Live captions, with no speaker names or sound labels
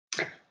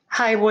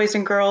Hi, boys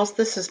and girls.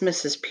 This is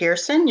Mrs.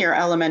 Pearson, your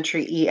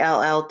elementary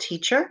ELL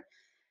teacher.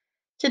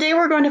 Today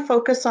we're going to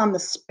focus on the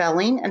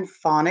spelling and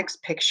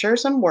phonics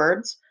pictures and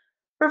words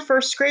for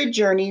first grade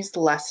journeys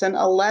lesson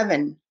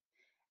 11.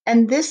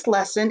 And this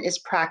lesson is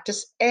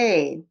practice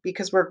A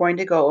because we're going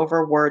to go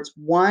over words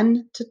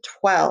 1 to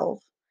 12.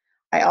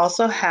 I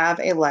also have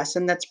a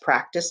lesson that's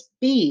practice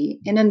B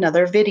in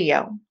another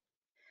video.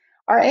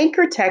 Our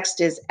anchor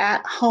text is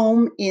at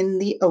home in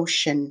the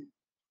ocean.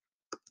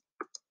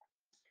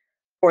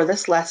 For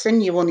this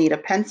lesson, you will need a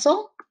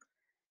pencil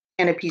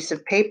and a piece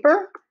of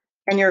paper,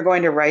 and you're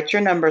going to write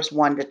your numbers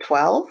 1 to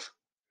 12.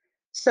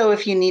 So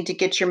if you need to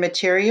get your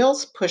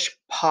materials, push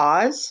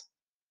pause,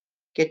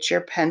 get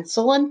your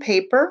pencil and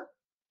paper,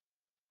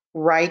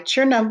 write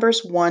your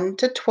numbers 1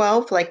 to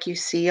 12 like you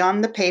see on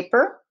the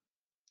paper,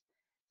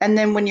 and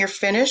then when you're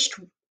finished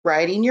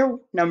writing your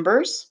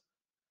numbers,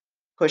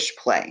 push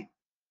play.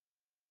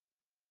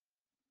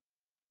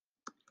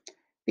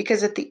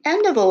 Because at the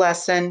end of the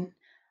lesson,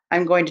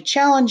 I'm going to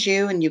challenge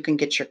you, and you can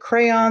get your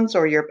crayons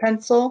or your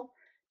pencil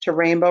to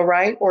rainbow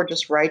write or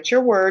just write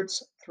your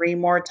words 3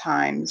 more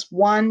times.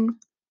 1,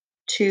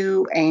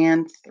 2,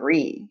 and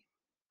 3.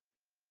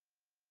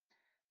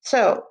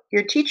 So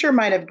your teacher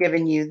might have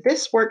given you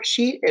this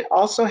worksheet. It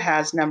also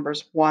has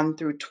numbers 1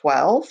 through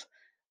 12,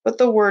 but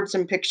the words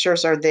and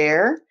pictures are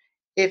there.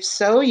 If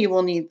so, you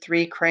will need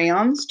 3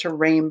 crayons to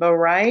rainbow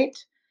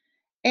write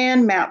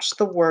and match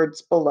the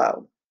words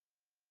below.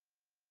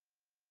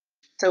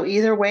 So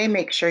either way,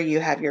 make sure you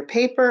have your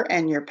paper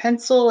and your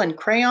pencil and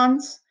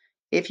crayons,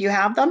 if you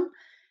have them,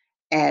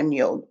 and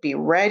you'll be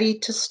ready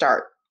to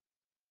start.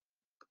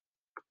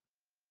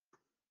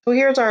 So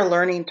here's our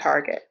learning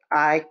target.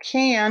 I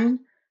can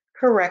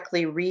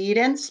correctly read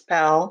and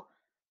spell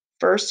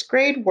first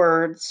grade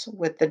words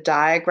with the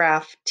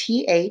digraph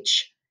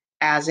TH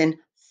as in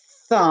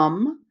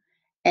thumb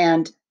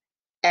and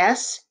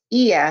S,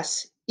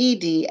 ES,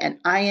 ED, and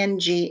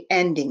ING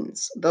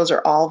endings. Those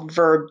are all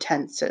verb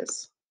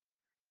tenses.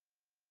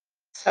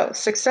 So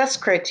success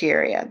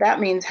criteria, that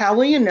means how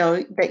will you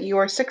know that you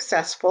are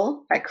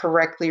successful at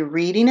correctly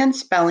reading and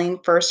spelling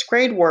first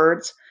grade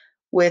words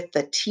with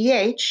the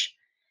TH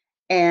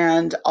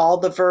and all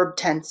the verb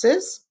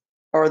tenses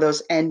or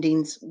those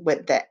endings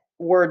with the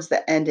words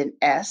that end in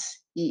S,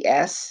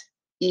 ES,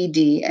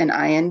 ED, and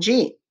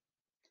ING.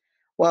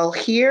 Well,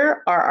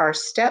 here are our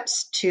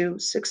steps to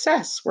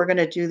success. We're going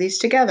to do these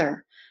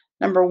together.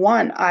 Number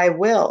 1, I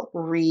will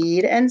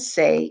read and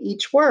say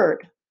each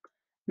word.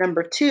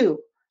 Number 2,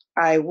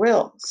 I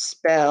will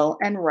spell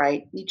and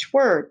write each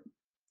word.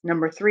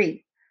 Number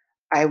 3,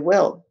 I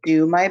will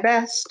do my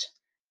best.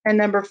 And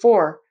number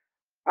 4,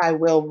 I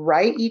will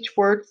write each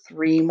word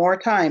 3 more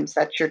times.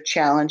 That's your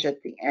challenge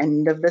at the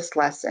end of this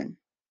lesson.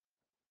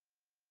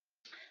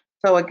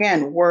 So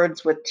again,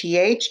 words with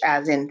TH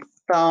as in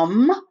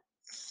thumb,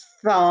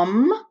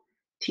 thumb.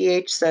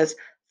 TH says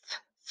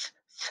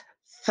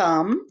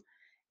thumb.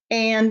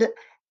 And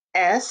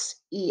S,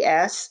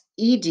 ES,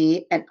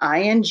 ED, and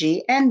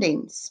ING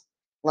endings.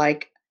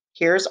 Like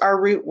here's our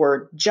root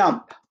word,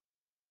 jump.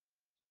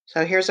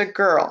 So here's a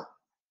girl.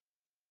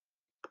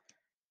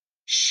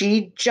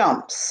 She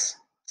jumps.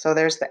 So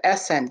there's the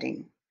S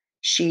ending.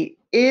 She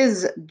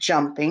is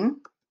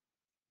jumping.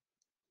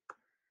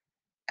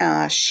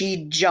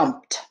 She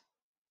jumped,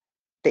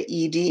 the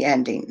ED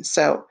ending.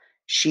 So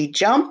she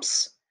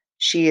jumps,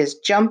 she is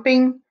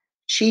jumping,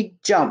 she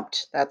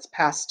jumped. That's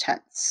past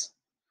tense.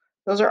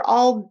 Those are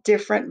all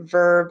different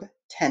verb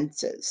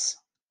tenses.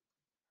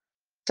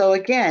 So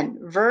again,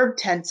 verb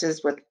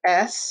tenses with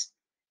S,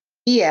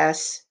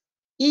 ES,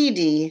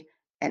 ED,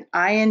 and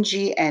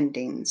ING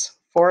endings.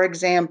 For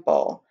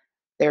example,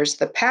 there's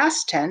the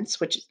past tense,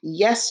 which is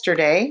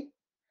yesterday.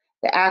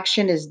 The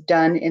action is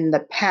done in the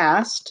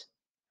past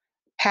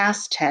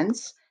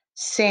tense.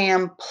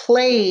 Sam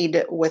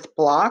played with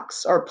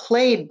blocks or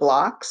played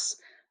blocks.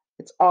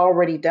 It's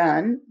already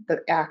done.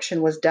 The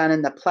action was done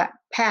in the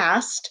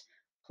past,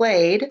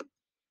 played.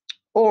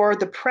 Or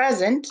the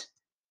present,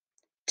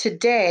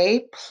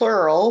 today,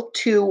 plural,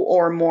 2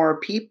 or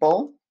more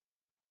people.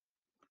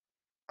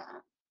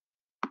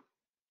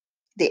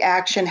 The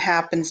action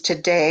happens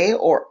today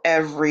or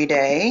every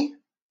day.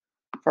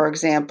 For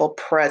example,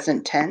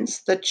 present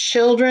tense. The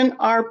children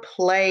are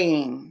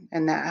playing,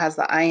 and that has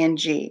the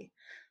ing.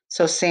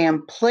 So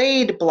Sam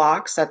played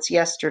blocks, that's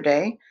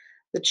yesterday.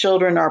 The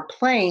children are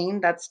playing,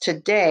 that's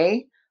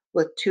today,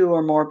 with 2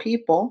 or more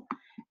people.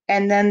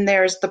 And then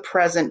there's the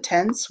present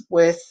tense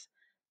with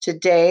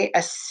today,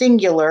 a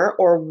singular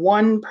or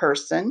 1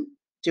 person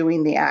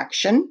doing the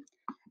action,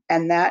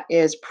 and that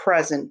is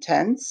present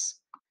tense.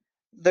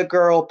 The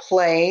girl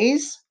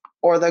plays,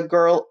 or the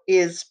girl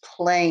is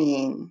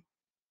playing.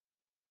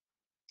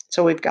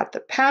 So we've got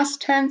the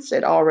past tense,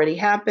 it already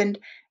happened,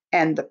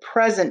 and the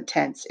present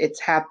tense, it's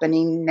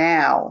happening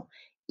now,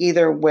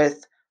 either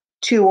with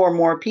 2 or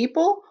more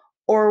people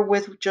or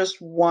with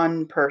just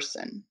 1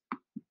 person.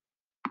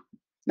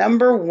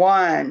 Number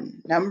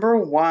one.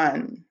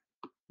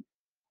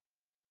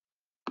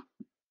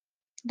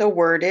 The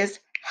word is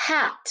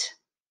hat.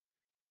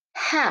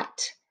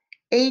 Hat.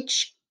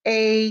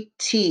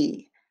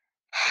 H-A-T,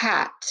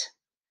 hat.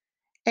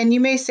 And you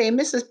may say,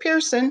 Mrs.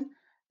 Pearson,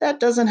 that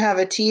doesn't have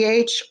a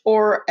TH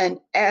or an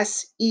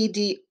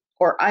S-E-D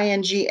or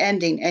ing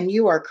ending, and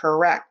you are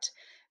correct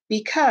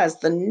because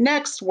the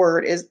next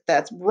word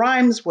that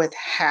rhymes with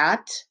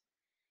hat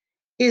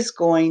is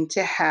going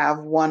to have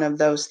one of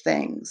those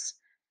things.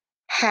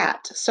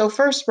 Hat. So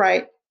first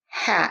write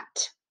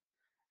hat.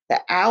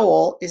 The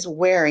owl is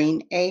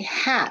wearing a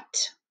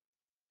hat.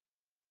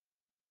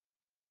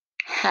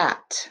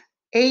 Hat.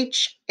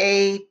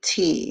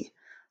 H-A-T.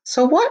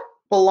 So what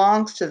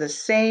belongs to the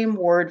same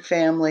word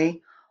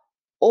family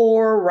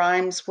or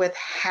rhymes with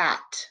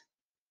hat?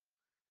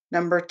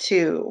 Number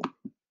 2.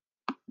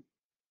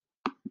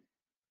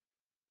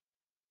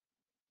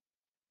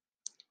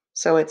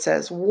 So it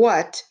says,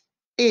 what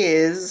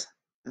is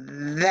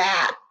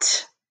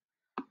that?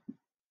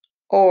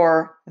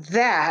 Or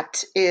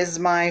that is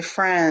my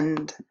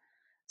friend.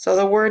 So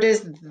the word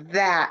is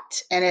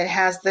that, and it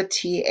has the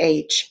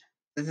TH,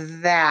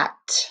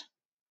 that.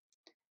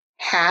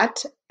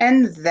 Hat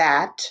and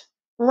that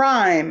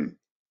rhyme.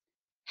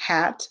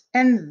 Hat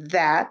and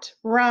that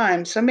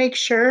rhyme. So make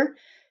sure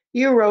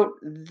you wrote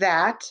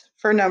that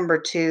for number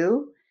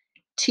 2,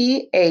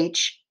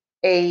 T-H-A-T,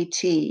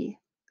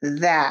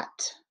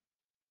 that.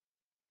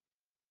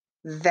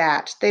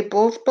 That. They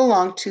both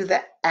belong to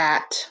the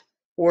at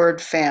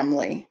word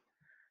family.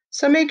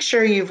 So make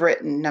sure you've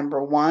written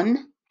number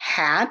 1,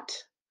 hat,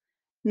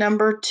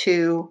 number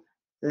 2,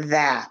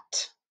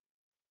 that.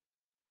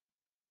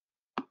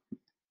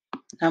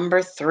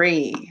 Number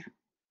 3.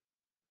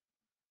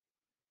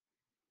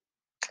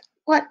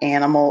 What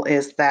animal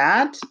is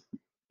that?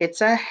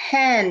 It's a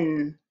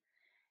hen.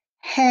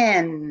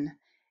 Hen.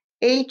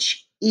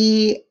 H-E-N.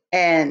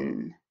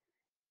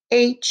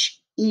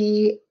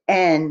 H-E-N.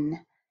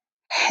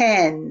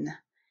 Hen.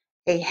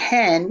 A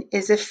hen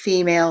is a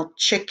female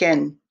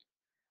chicken.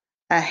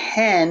 A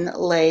hen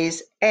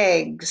lays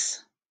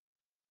eggs,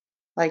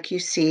 like you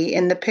see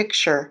in the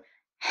picture.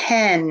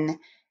 Hen.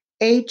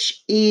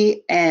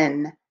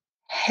 H-E-N.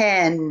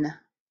 Hen.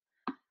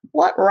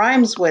 What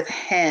rhymes with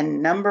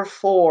hen? Number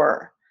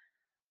 4.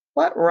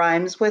 What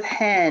rhymes with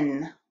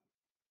hen?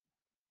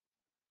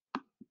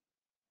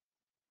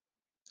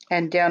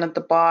 And down at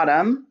the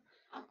bottom,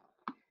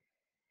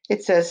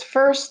 it says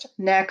first,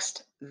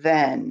 next,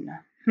 then.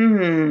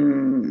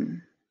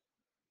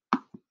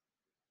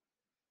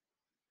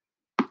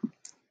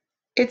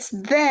 It's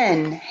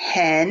then.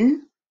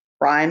 Hen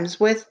rhymes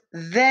with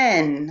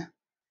then.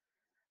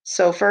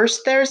 So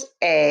first there's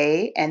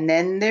A, and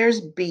then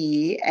there's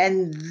B,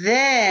 and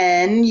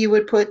then you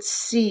would put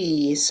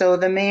C. So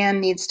the man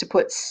needs to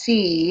put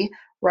C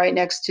right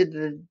next to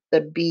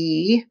the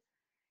B.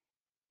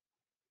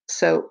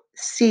 So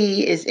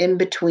C is in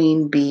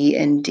between B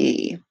and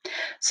D.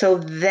 So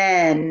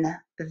then,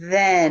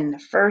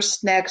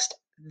 first, next,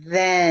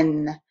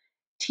 then.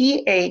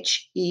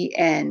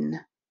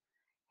 T-H-E-N.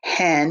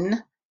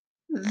 Hen,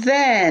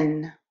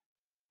 then.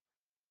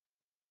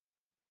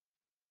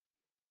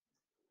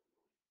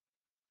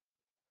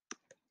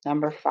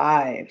 Number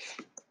 5.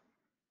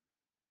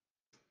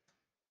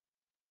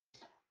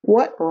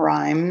 What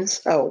rhymes?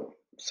 Oh,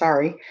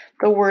 sorry.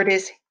 The word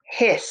is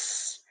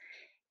hiss.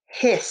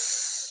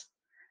 Hiss.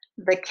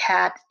 The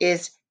cat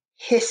is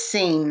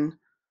hissing,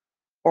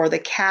 or the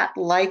cat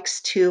likes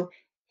to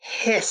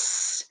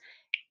hiss.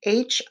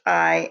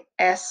 H-I-S-S.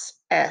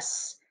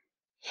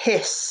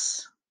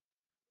 Hiss.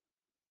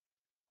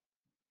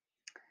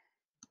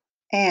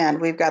 And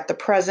we've got the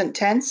present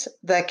tense.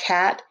 The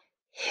cat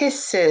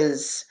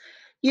hisses.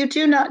 You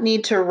do not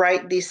need to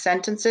write these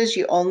sentences.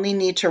 You only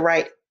need to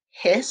write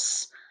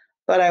hiss,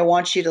 but I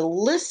want you to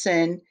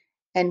listen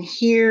and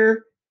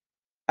hear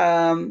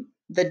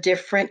the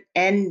different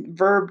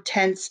verb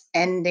tense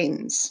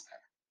endings.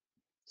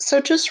 So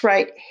just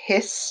write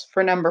hiss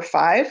for number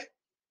 5.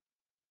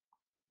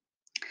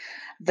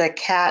 The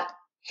cat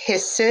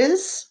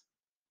hisses.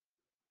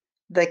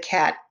 The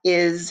cat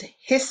is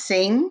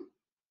hissing.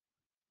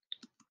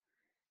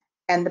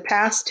 And the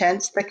past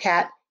tense, the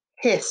cat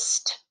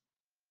hissed.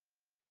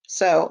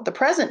 So the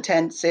present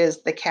tense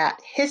is the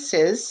cat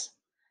hisses,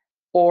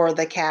 or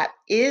the cat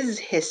is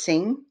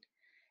hissing.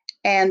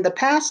 And the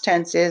past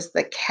tense is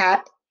the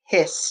cat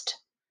hissed.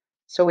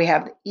 So we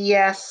have the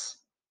ES,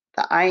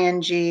 the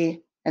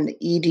ING, and the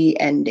ED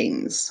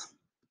endings.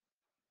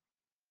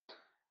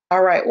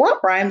 All right,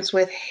 what rhymes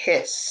with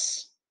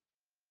hiss?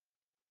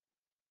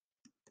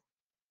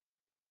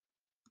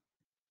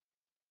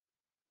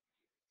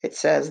 It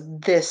says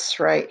this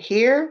right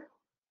here,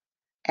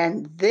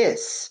 and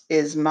this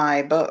is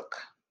my book.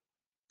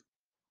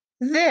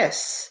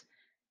 This,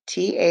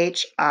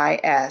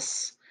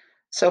 T-H-I-S.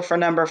 So for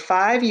number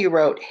 5, you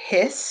wrote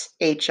hiss,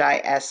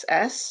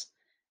 H-I-S-S.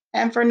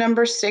 And for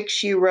number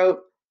 6, you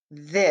wrote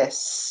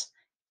this,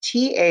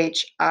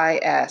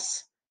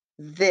 T-H-I-S.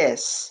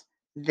 This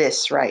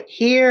right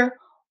here,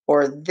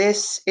 or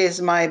this is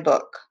my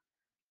book.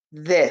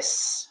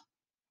 This.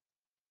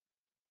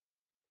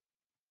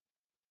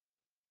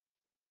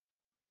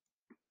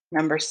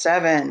 Number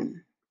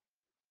 7.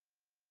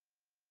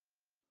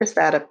 Is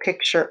that a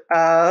picture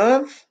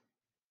of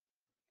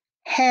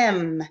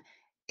hem?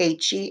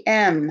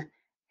 Hem,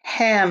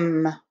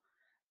 hem.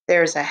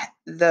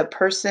 The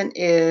person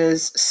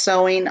is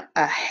sewing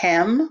a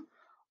hem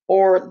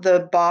or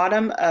the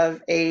bottom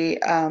of a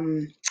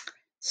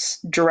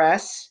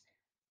dress.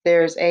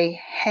 There's a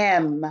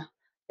hem.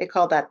 They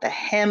call that the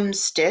hem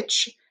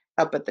stitch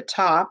up at the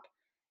top.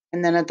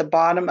 And then at the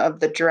bottom of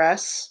the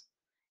dress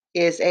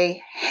is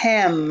a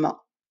hem.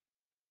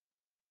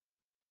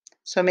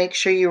 So make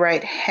sure you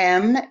write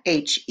hem,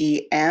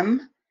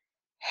 Hem,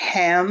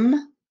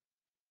 hem.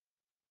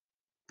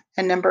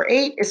 And number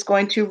 8 is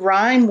going to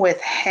rhyme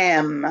with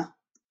hem.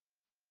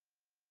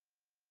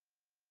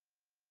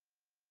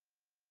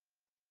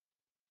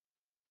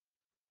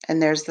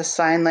 And there's the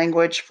sign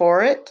language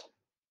for it.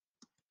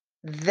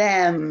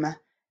 Them,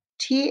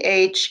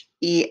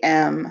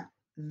 Them,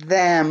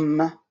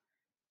 them,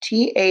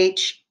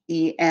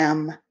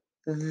 Them,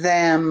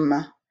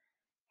 them,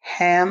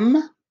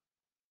 hem,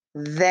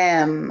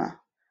 them.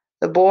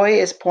 The boy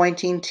is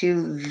pointing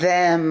to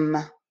them,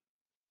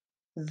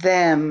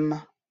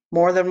 them.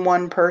 More than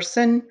one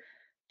person,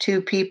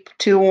 two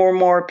or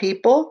more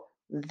people,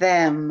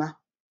 them.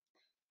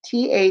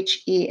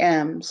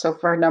 Hem. So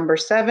for number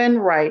 7,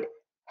 write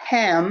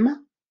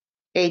hem,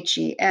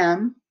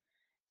 Hem.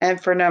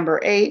 And for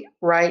number 8,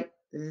 write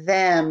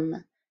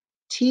them,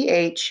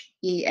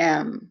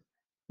 Them,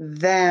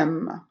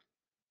 them.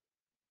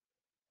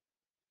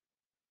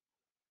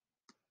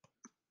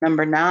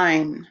 Number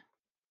 9.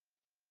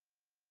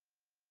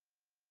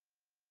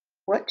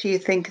 What do you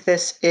think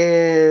this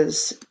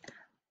is?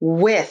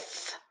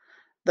 With.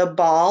 The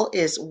ball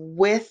is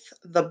with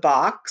the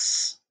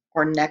box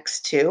or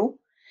next to,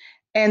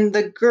 and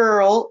the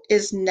girl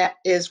is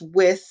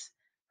with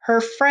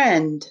her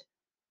friend.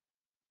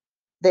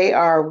 They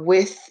are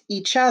with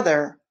each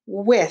other.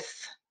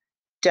 With.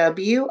 With.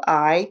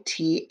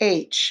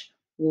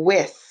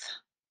 With.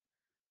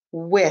 With.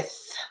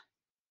 With.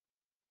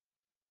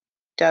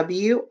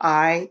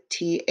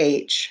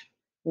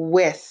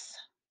 With.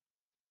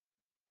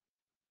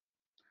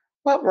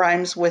 What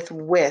rhymes with?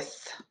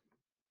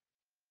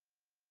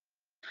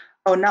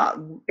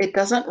 Oh, it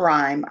doesn't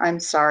rhyme. I'm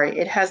sorry.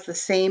 It has the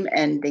same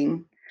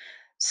ending.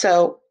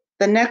 So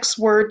the next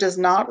word does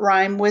not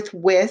rhyme with,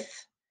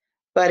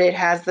 but it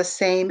has the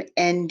same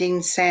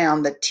ending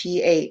sound, the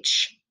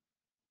TH.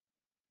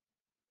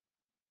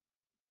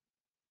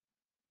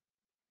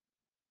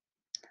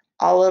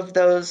 All of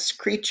those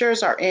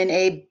creatures are in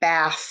a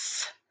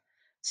bath.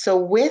 So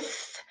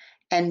with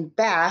and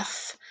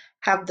bath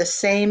have the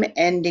same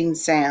ending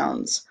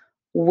sounds.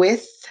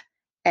 With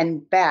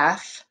and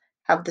bath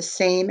have the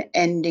same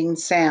ending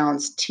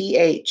sounds.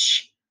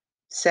 TH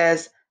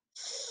says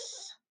th.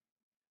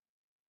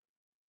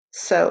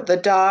 So the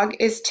dog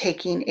is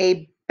taking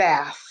a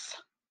bath.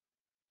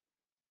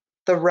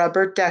 The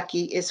rubber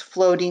ducky is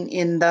floating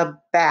in the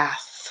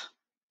bath.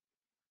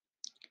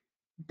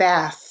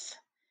 Bath.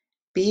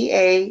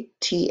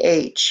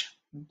 BATH.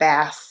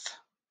 Bath.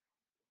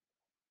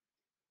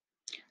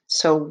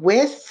 So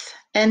with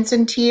ends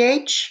in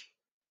TH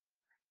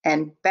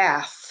and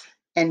bath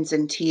ends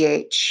in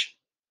TH.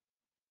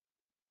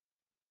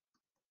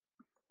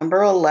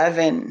 Number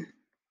 11.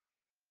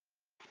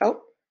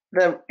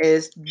 There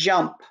is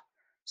jump.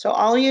 So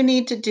all you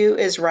need to do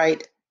is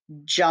write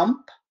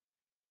jump,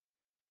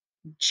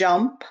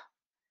 jump,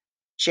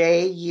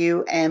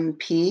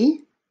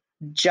 J-U-M-P,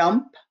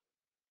 jump,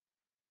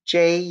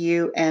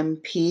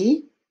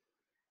 J-U-M-P.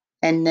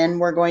 And then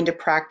we're going to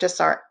practice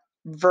our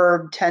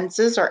verb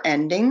tenses or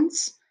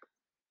endings.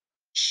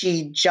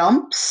 She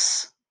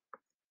jumps.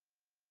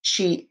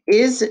 She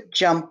is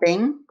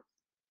jumping.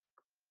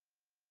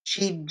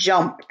 She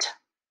jumped.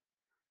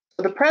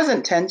 So the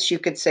present tense, you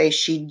could say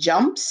she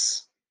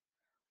jumps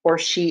or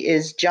she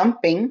is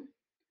jumping.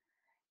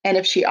 And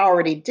if she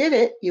already did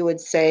it, you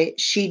would say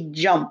she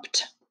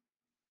jumped.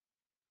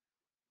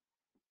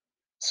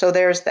 So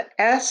there's the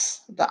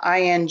S, the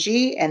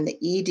ing, and the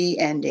ed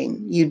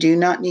ending. You do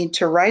not need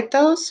to write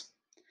those.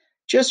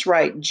 Just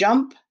write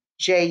jump,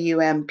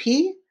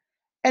 J-U-M-P,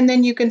 and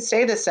then you can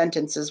say the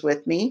sentences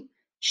with me.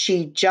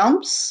 She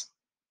jumps.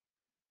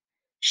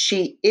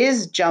 She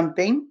is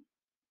jumping.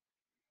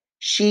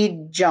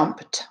 She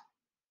jumped.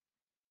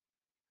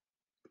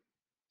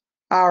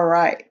 All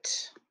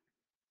right.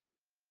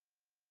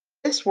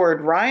 This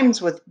word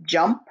rhymes with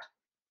jump.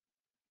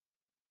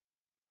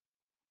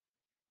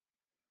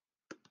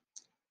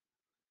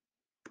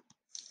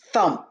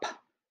 Thump.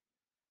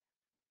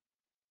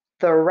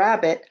 The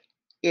rabbit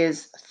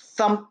is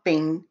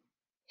thumping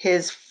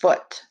his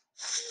foot.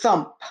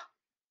 Thump.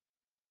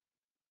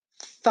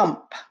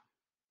 Thump.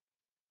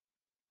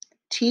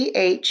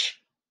 T-H-U-M-P.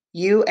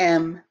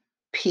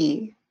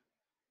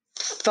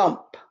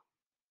 Thump.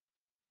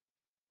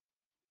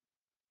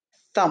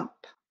 Thump.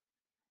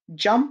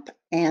 Jump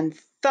and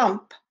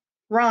thump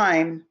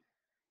rhyme,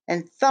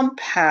 and thump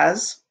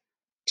has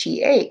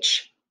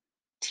TH.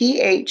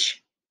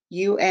 T-H-U-M-P.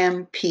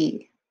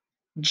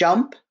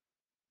 Jump,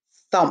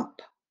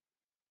 thump.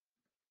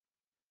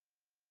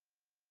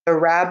 The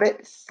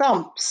rabbit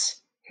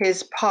thumps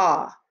his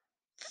paw.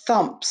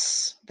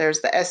 Thumps.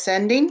 There's the S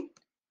ending.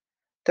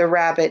 The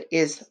rabbit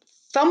is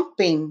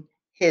thumping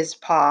his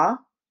paw.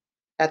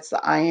 That's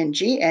the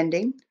ing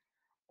ending.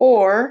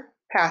 Or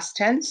past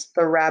tense,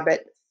 the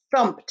rabbit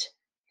thumped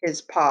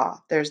his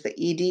paw. There's the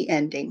ed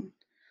ending.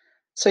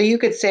 So you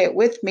could say it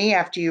with me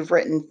after you've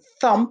written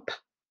thump,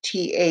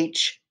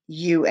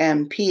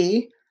 Thump.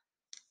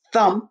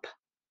 Thump.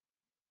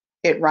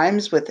 It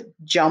rhymes with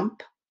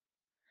jump.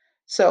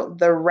 So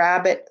the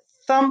rabbit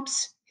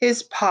thumps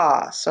his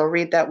paw. So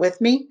read that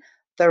with me.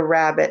 The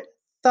rabbit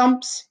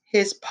thumps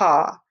his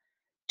paw.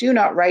 Do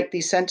not write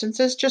these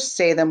sentences, just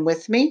say them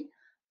with me.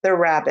 The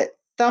rabbit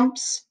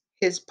thumps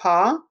his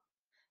paw.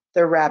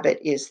 The rabbit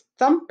is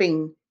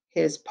thumping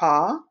his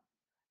paw.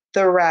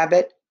 The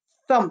rabbit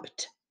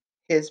thumped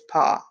his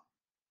paw.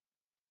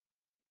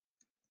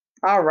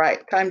 All right,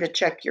 time to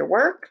check your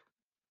work.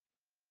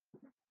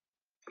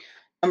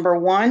 Number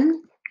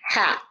 1,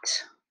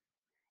 hat.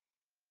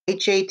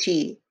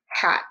 H-A-T,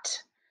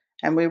 hat.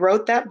 And we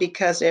wrote that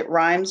because it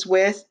rhymes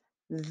with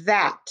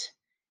that.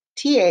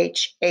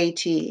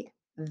 T-H-A-T,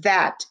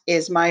 that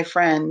is my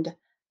friend,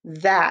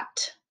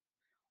 that.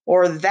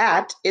 Or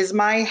that is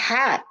my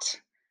hat,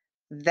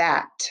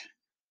 that.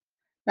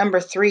 Number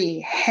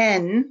 3,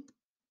 hen.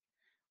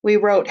 We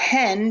wrote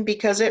hen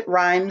because it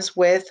rhymes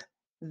with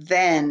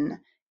then,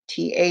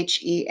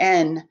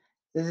 T-H-E-N,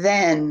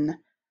 then.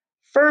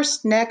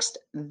 First, next,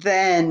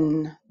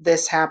 then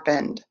this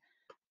happened.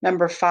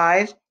 Number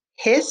 5,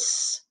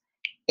 hiss,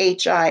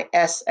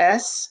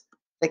 H-I-S-S.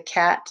 The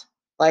cat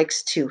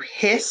likes to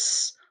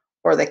hiss,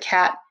 or the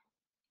cat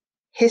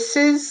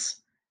hisses.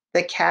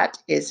 The cat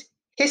is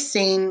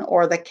hissing,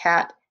 or the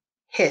cat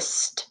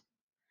hissed.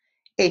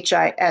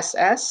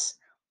 H-I-S-S.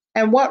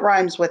 And what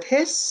rhymes with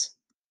hiss?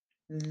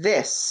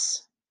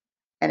 This.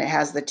 And it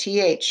has the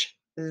TH.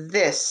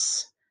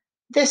 This.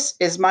 This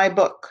is my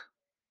book.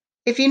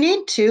 If you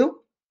need to,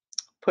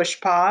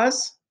 push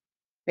pause.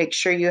 Make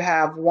sure you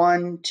have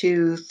 1,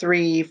 2,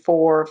 3,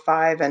 4,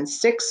 5, and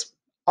 6,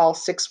 all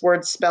 6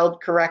 words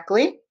spelled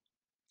correctly.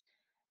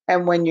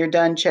 And when you're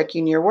done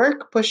checking your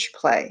work, push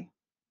play.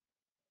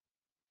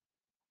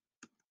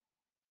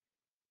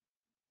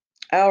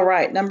 All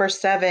right, number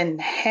 7,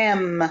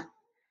 hem.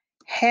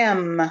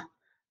 Hem.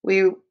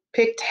 We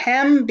picked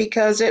hem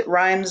because it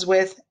rhymes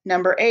with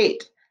number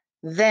 8,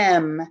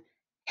 them.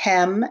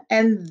 Hem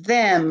and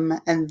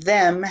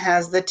them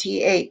has the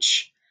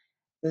TH.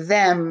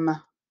 Them.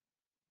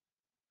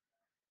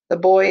 The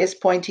boy is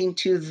pointing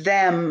to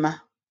them.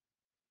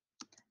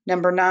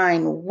 Number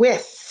 9,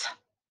 with.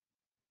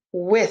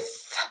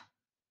 With.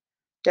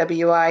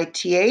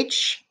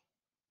 W-I-T-H.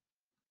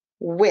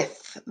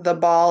 With. The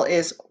ball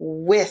is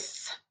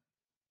with.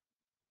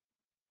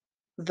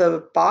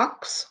 The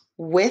box,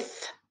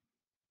 with.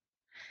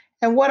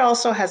 And what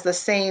also has the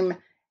same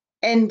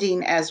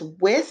ending as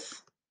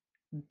with?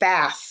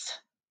 Bath.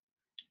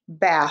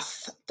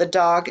 Bath. The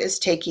dog is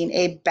taking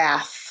a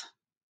bath.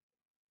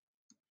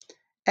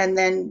 And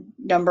then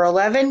number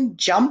 11,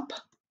 jump.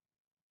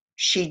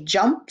 She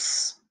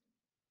jumps.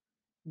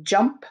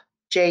 Jump,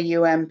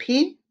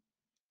 J-U-M-P.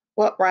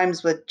 What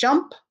rhymes with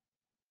jump?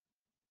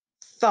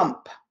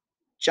 Thump.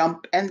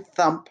 Jump and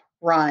thump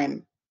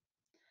rhyme.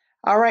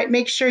 All right,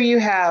 make sure you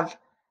have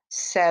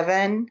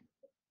 7,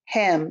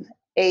 hem,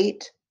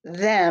 8,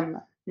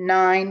 them,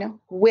 9,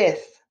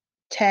 with,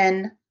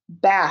 10,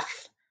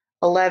 bath,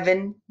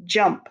 11,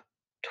 jump,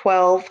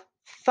 12,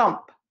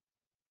 thump.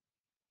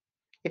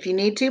 If you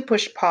need to,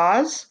 push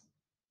pause.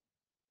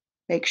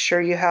 Make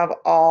sure you have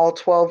all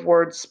 12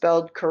 words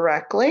spelled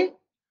correctly.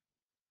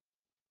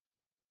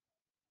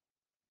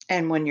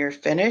 And when you're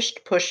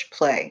finished, push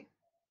play.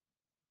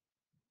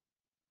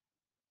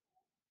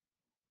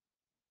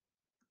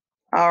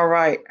 All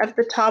right, at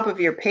the top of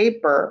your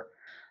paper,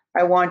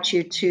 I want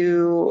you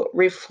to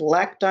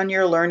reflect on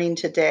your learning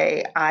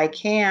today. I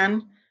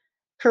can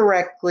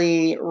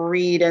correctly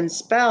read and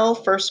spell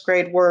first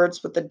grade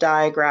words with the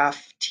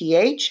digraph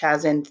TH,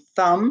 as in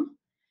thumb,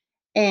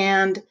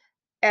 and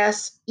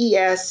S,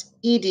 ES,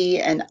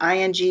 ED, and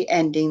ING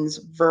endings,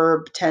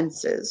 verb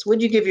tenses.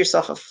 Would you give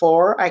yourself a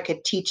 4? I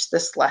could teach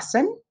this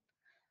lesson.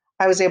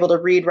 I was able to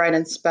read, write,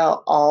 and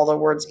spell all the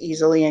words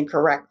easily and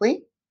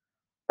correctly.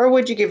 Or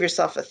would you give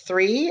yourself a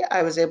 3?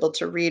 I was able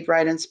to read,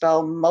 write, and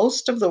spell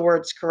most of the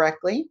words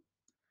correctly.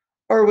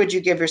 Or would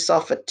you give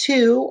yourself a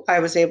 2? I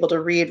was able to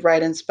read,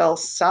 write, and spell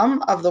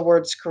some of the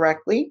words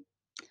correctly.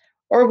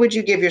 Or would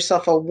you give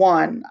yourself a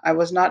 1? I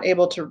was not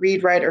able to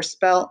read, write, or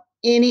spell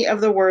any of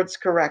the words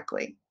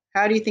correctly.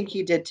 How do you think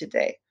you did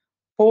today?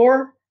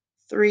 4,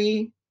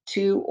 3,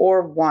 2,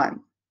 or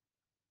 1?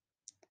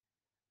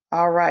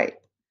 All right.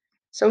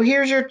 So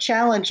here's your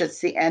challenge.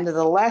 It's the end of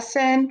the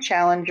lesson.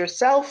 Challenge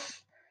yourself.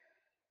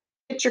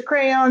 Get your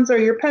crayons or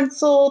your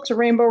pencil to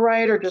rainbow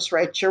write, or just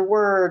write your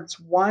words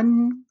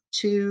 1,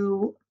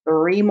 2,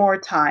 3 more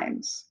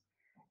times.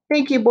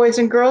 Thank you, boys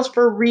and girls,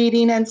 for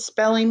reading and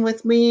spelling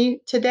with me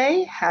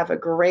today. Have a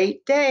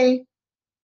great day.